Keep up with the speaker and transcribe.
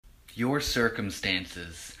Your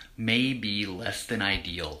circumstances may be less than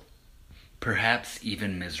ideal, perhaps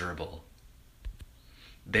even miserable.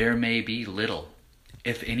 There may be little,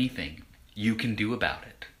 if anything, you can do about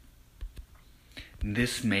it.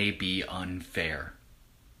 This may be unfair,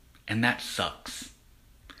 and that sucks,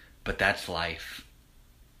 but that's life.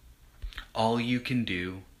 All you can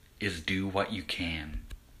do is do what you can.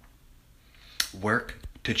 Work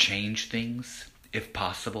to change things, if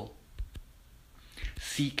possible.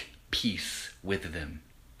 Seek peace with them,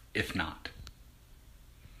 if not.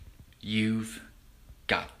 You've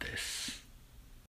got this.